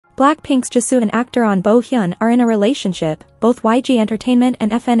BLACKPINK's Jisoo and actor Hyun are in a relationship, both YG Entertainment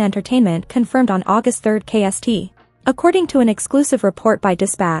and FN Entertainment confirmed on August 3 KST. According to an exclusive report by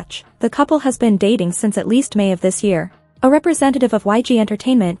Dispatch, the couple has been dating since at least May of this year. A representative of YG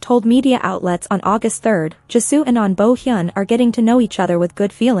Entertainment told media outlets on August 3, Jisoo and Hyun are getting to know each other with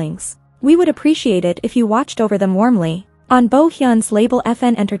good feelings. We would appreciate it if you watched over them warmly. Hyun's label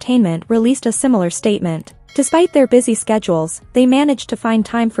FN Entertainment released a similar statement. Despite their busy schedules, they managed to find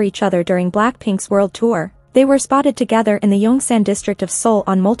time for each other during BLACKPINK's world tour. They were spotted together in the Yongsan district of Seoul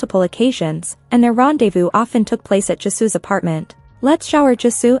on multiple occasions, and their rendezvous often took place at Jisoo's apartment. Let's shower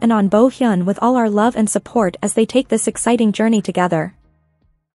Jisoo and Hyun with all our love and support as they take this exciting journey together.